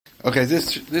Okay,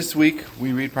 this week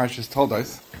we read Parshas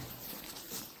Toldos.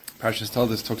 Parshas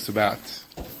Toldos talks about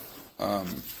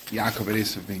Yaakov and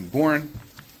Esav being born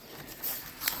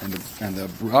and the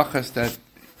brachas that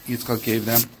Yitzchak gave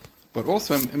them. But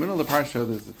also in the middle of the parsha,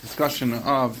 there's a discussion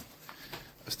of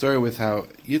a story with how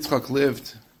Yitzchak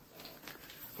lived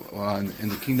in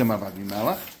the kingdom of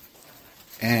Avimelech,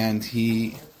 and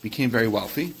he became very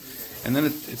wealthy. And then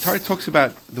the Torah talks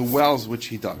about the wells which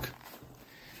he dug.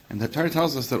 And the Torah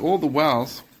tells us that all the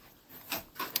wells,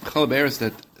 chalaberes,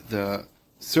 that the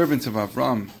servants of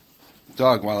Avram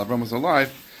dug while Avram was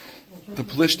alive, the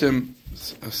Pelishtim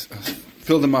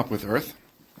filled them up with earth.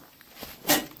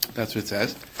 That's what it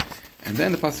says. And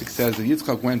then the pasuk says that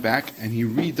Yitzchak went back and he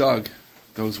redug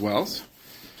those wells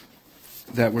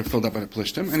that were filled up by the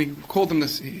Pelishtim, and he called them the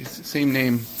same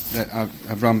name that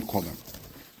Avram called them.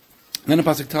 And then the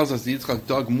pasuk tells us that Yitzchak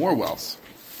dug more wells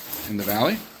in the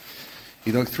valley.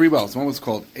 He dug 3 wells. One was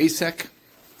called Asek.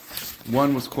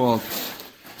 One was called,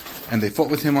 and they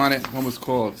fought with him on it. One was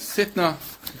called Sitna,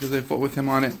 because they fought with him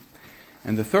on it.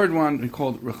 And the third one we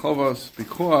called Rechovos,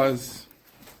 because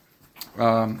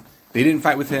they didn't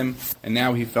fight with him, and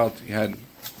now he felt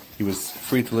he was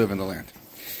free to live in the land.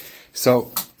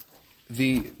 So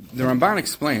the Ramban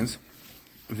explains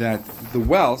that the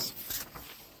wells,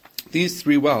 these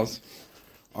 3 wells,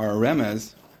 are a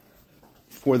remez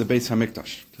for the Beis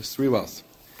HaMikdash. There's 3 wells.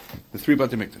 The 3 Beit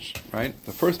HaMikdash, right?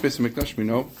 The first Beis HaMikdash, we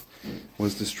know,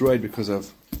 was destroyed because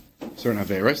of certain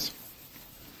Averis.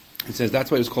 It says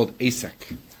that's why it was called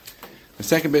Asek. The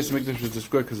second Beis HaMikdash was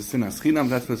destroyed because of Sinas Chinam.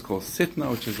 That's why it's called Sitna,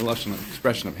 which is a lashon, an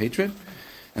expression of hatred.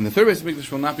 And the third Beis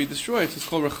HaMikdash will not be destroyed. It's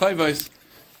called Rechovos.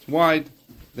 It's wide.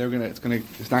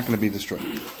 It's not going to be destroyed.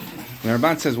 And the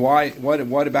Ramban says,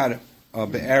 what about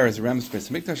Be'er as a remez Beis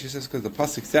HaMikdash? He says because the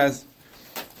pasuk says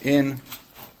in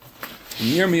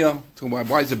Yirmiyah,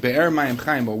 why is a Be'er Mayim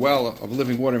Chaim, a well of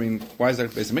living water? I mean, why is that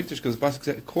Beis HaMikdash? Because the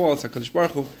pasuk calls HaKadosh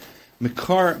Baruch Hu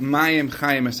Mekar Mayim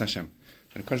Chaim Es Hashem.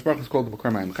 And HaKadosh Baruch Hu is called the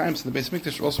Mekar Mayim Chaim, so the Beis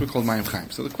HaMikdash will also be called Mayim Chaim.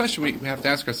 So the question we have to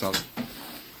ask ourselves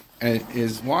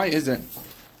is, why is it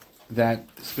that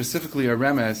specifically a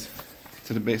remez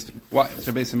to the Beis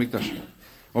HaMikdash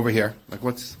over here? Like,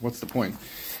 what's the point?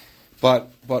 But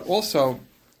also,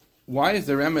 why is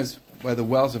the remez by the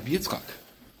wells of Yitzchak?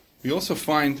 We also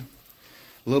find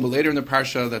a little bit later in the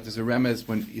parsha that there's a remez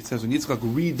when it says when Yitzchak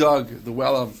redug the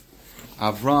well of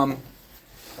Avram,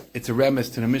 it's a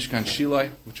remez to the Mishkan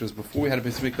Shilai, which was before we had a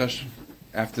Beis HaMikdash.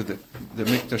 After the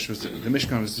Mikdash was the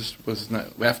Mishkan was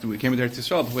not, after we came to Eretz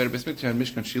Yisrael, before we had a Beis HaMikdash, we had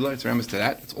Mishkan Shilai. It's a remez to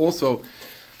that. It's also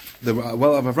the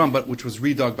well of Avram, but which was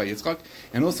redug by Yitzchak.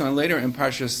 And also later in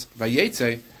Parshas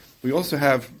Vayetze, we also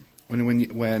have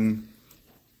when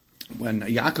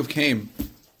Yaakov came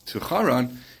to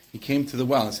Haran, he came to the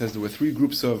well. It says there were 3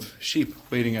 groups of sheep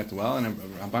waiting at the well, and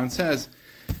Ramban says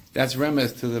that's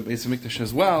remez to the Beis HaMikdash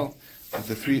as well. Of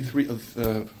the three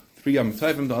Yom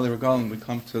Tovim, the other regalim, we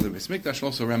come to the Beis HaMikdash,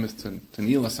 also remez to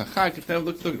Nila Sachak. If they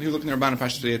look in the Ramban and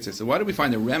Parshas Vayetze. So why do we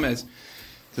find a remez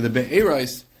to the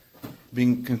Be'erais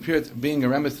being compared, being a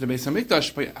remez to the Beis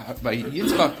HaMikdash by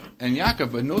Yitzchak and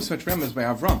Yaakov, but no such remez by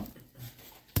Avram?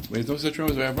 There's no such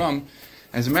remez by Avram.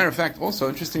 As a matter of fact, also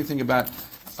interesting thing about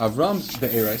Avram's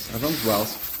Be'erais, Avram's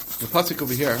wells, the pasuk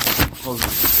over here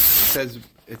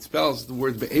it spells the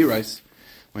word Be'erais.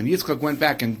 When Yitzchak went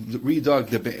back and redug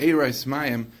the Be'erais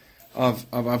Mayim of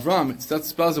Avram, it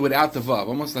spells it without the vav,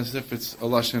 almost as if it's a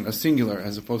lashon, a singular,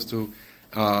 as opposed to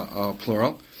a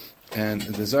plural. And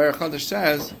the Zohar Chadash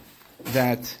says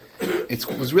that it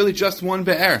was really just one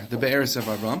Be'er, the Be'erais of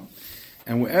Avram,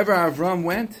 and wherever Avram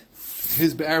went,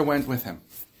 his Be'er went with him.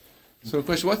 So the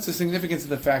question, what's the significance of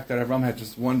the fact that Avram had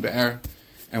just one Be'er,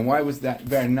 and why was that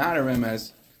Be'er not a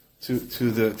remez to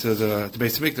the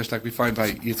Beis HaMikdash like we find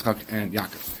by Yitzchak and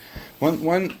Yaakov?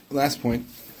 One last point,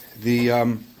 the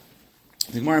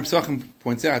Gemara Pesachim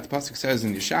points out, the pasuk says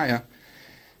in Yeshaya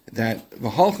that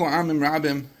v'holchu amim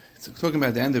rabim, it's talking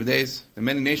about the end of days, the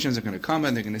many nations are going to come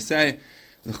and they're going to say,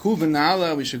 l'chu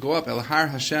v'na'ala, we should go up el har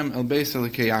Hashem el beis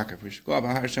Elokei Yaakov, we should go up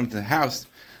el har Hashem to the house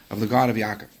of the God of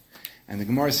Yaakov. And the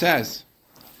Gemara says,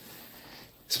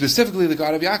 specifically the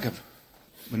God of Yaakov,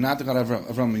 but not the God of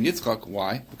Avram and Yitzchak.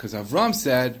 Why? Because Avram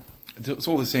said, it's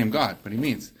all the same God, but he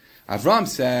means, Avram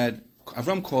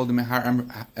called him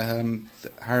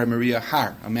Har Maria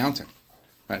Har, a mountain.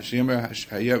 Right? And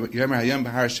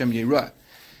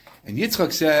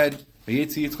Yitzchak said,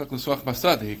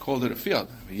 he called it a field.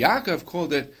 Yaakov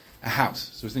called it a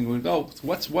house. So we're thinking, they're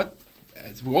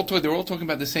all talking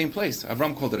about the same place.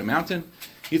 Avram called it a mountain,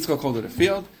 Yitzchak called it a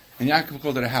field, and Yaakov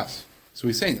called it a house. So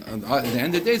he's saying, at the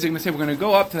end of the days, they're going to say, we're going to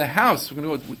go up to the house. We're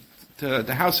going to go to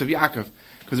the house of Yaakov,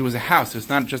 because it was a house. It's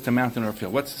not just a mountain or a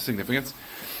field. What's the significance?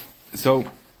 So,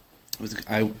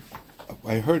 I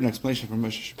heard an explanation from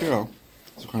Moshe Shapiro,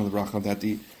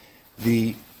 that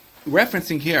the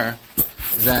referencing here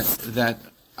that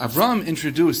Avram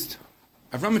introduced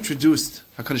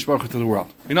HaKadosh Baruch Hu to the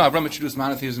world. Avram introduced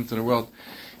monotheism to the world,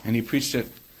 and he preached it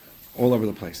all over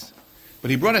the place. But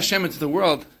he brought Hashem into the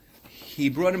world. He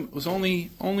brought him. It was only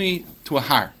to a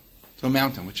har, to a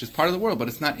mountain, which is part of the world, but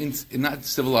it's not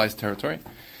civilized territory.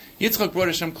 Yitzchak brought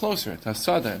Hashem closer to a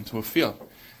sada, into a field,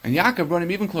 and Yaakov brought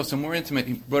him even closer, more intimate.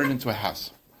 He brought it into a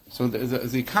house. So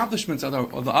the accomplishments of the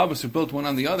Avos who built one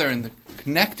on the other, and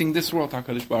connecting this world to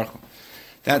HaKadosh Baruch Hu.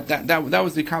 That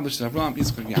was the accomplishment of Avraham,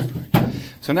 Yitzchak, and Yaakov.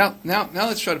 So now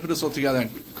let's try to put this all together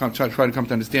and try to come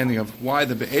to understanding of why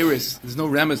the Be'eris, there's no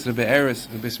remez to the Be'eris,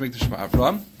 the Beis Mikdash by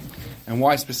Avraham, and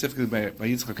why specifically by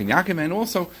Yitzchak and Yaakov, and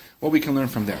also what we can learn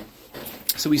from there.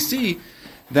 So we see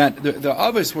that the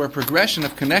Avos were a progression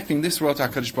of connecting this world to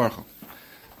HaKadosh Baruch Hu.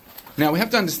 Now we have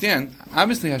to understand,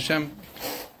 obviously Hashem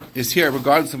is here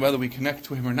regardless of whether we connect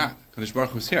to Him or not. HaKadosh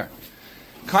Baruch Hu is here.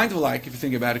 Kind of like, if you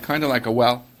think about it, kind of like a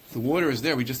well. The water is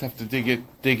there, we just have to dig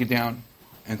it down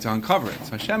and to uncover it.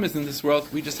 So Hashem is in this world,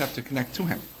 we just have to connect to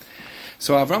Him.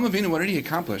 So Avraham Avinu, what did he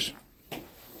accomplish?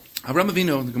 Avraham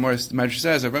Avinu, the Gemara Medrash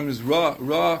says, Avraham is ra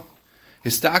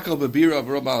histakel b'bira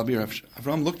v'ra ba'al bira.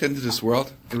 Avraham looked into this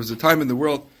world. There was a time in the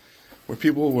world where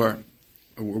people were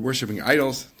worshiping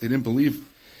idols. They didn't believe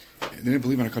in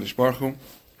HaKadosh Baruch Hu.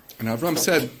 And Avraham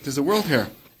said, there's a world here.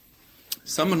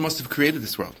 Someone must have created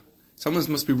this world.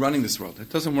 Someone must be running this world. It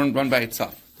doesn't run by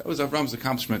itself. That was Avram's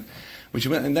accomplishment.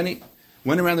 And then he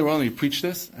went around the world and he preached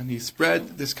this, and he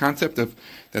spread this concept of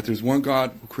that there's one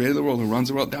God who created the world, who runs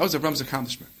the world. That was Avram's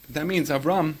accomplishment. But that means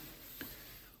Avram,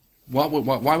 why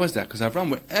was that? Because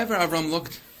Avram, wherever Avram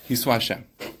looked, he saw Hashem.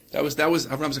 That was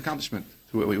Avram's accomplishment.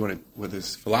 With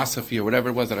his philosophy or whatever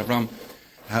it was that Avram,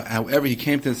 however he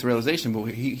came to this realization,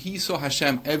 but he saw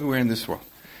Hashem everywhere in this world.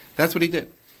 That's what he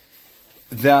did.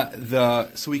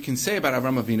 So we can say about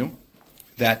Avraham Avinu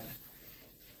that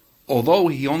although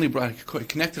he only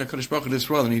connected HaKadosh Baruch Hu to this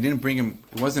world, and he didn't bring him,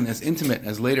 it wasn't as intimate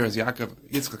as later as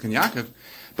Yitzchak and Yaakov,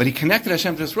 but he connected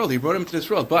Hashem to this world, he brought him to this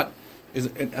world. But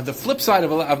the flip side of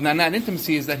that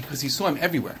intimacy is that because he saw him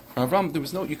everywhere. For Avraham,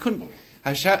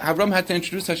 Avraham had to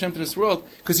introduce Hashem to this world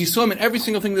because he saw him in every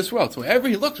single thing in this world. So wherever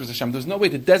he looked was Hashem. There's no way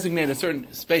to designate a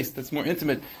certain space that's more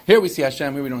intimate. Here we see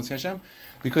Hashem, here we don't see Hashem.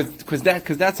 Because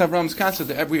that's Avram's concept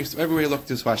that everywhere he looked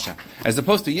is Hashem. As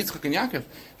opposed to Yitzchak and Yaakov,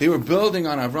 they were building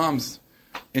on Avram's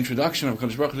introduction of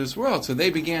HaKadosh Baruch Hu to this world, so they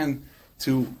began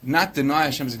to not deny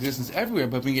Hashem's existence everywhere,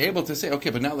 but being able to say, okay,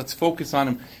 but now let's focus on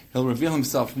Him. He'll reveal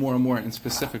Himself more and more in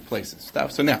specific places.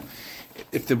 So now,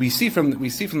 we see from the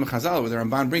Chazal, where the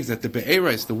Ramban brings that the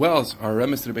Be'eres, the wells, are a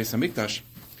remes to the Beis HaMikdash,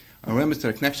 a remes to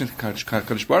the connection to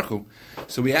HaKadosh Baruch Hu.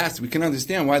 So we can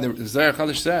understand why the Zohar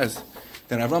Chadash says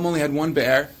that Avram only had one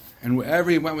be'er, and wherever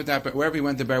he went,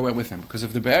 the be'er went with him. Because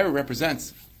if the be'er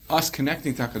represents us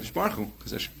connecting to HaKadosh Baruch Hu,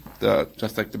 because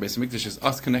just like the Beis HaMikdash is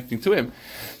us connecting to Him,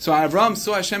 so Avram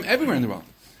saw Hashem everywhere in the world.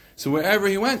 So wherever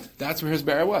he went, that's where his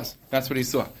be'er was. That's what he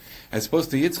saw. As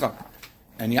opposed to Yitzchak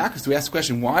and Yaakov, so we ask the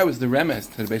question, why was the remez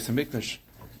to the Beis HaMikdash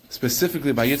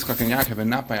specifically by Yitzchak and Yaakov and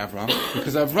not by Avram?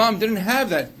 Because Avram didn't have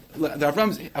that.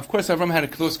 Of course, Avram had a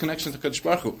close connection to HaKadosh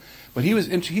Baruch Hu, but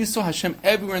he saw Hashem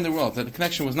everywhere in the world. That the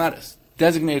connection was not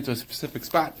designated to a specific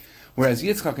spot, whereas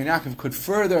Yitzchak and Yaakov could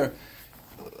further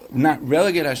not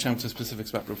relegate Hashem to a specific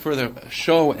spot, but further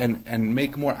show and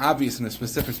make more obvious in a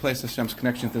specific place Hashem's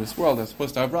connection to this world, as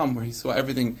opposed to Avram, where he saw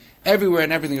everything everywhere,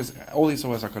 and all he saw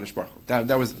was HaKadosh Baruch Hu.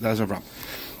 That was Avram.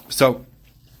 So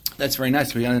that's very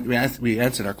nice. We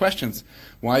answered our questions.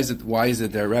 Why is it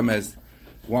there remez?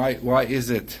 Why is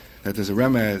it that there's a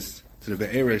remez to the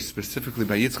Be'eresh specifically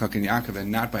by Yitzchak and Yaakov and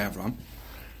not by Avram?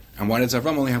 And why does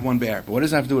Avram only have one Be'er? But what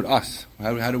does that have to do with us?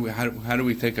 How do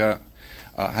we take a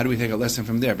lesson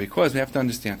from there? Because we have to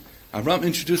understand, Avram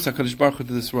introduced HaKadosh Baruch Hu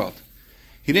to this world.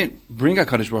 He didn't bring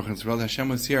HaKadosh Baruch Hu to this world. Hashem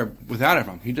was here without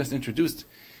Avram. He just introduced.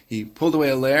 He pulled away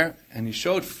a layer and he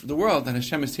showed the world that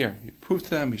Hashem is here. He proved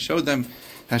to them. He showed them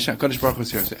that HaKadosh Baruch Hu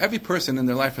is here. So every person in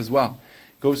their life as well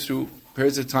goes through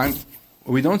periods of time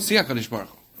where we don't see HaKadosh Baruch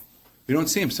Hu. We don't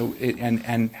see Him. So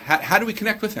how do we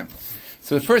connect with Him?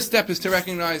 So the first step is to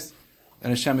recognize that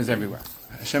Hashem is everywhere.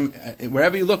 Hashem,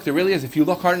 wherever you look, there really is. If you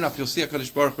look hard enough, you'll see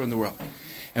HaKadosh Baruch Hu in the world.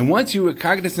 And once you are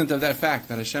cognizant of that fact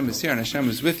that Hashem is here and Hashem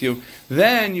is with you,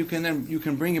 then you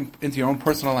can bring Him into your own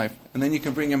personal life, and then you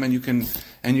can bring Him and you can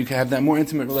have that more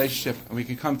intimate relationship. And we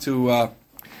can come to a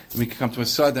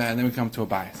sada, and then we come to a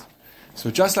bias.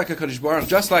 So just like HaKadosh Baruch,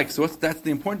 that's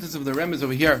the importance of the remez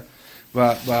over here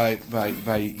by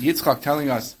Yitzchak telling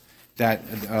us that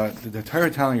the Torah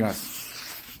telling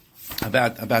us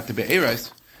about the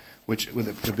Be'eros, which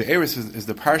the Be'eros is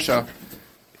the parsha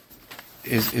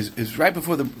is right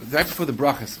before the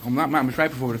brachas. Not right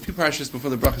before, but a few parshas before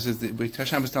the brachas is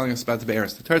Hashem is telling us about the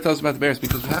Be'eros. The Torah tells us about the Be'eros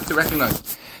because we have to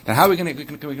recognize that how we're going to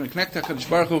connect to HaKadosh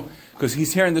Baruch Hu, because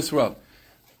He's here in this world.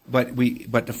 But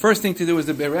the first thing to do is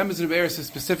the Be'eros of the Be'eros is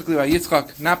specifically by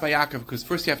Yitzchak, not by Yaakov, because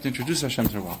first you have to introduce Hashem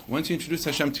to the world. Once you introduce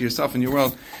Hashem to yourself and your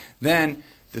world, then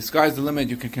the sky's the limit.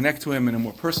 You can connect to Him in a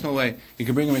more personal way. You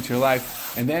can bring Him into your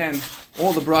life, and then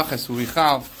all the brachas will be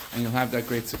chal, and you'll have that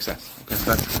great success. Okay,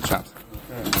 so that's the chapter.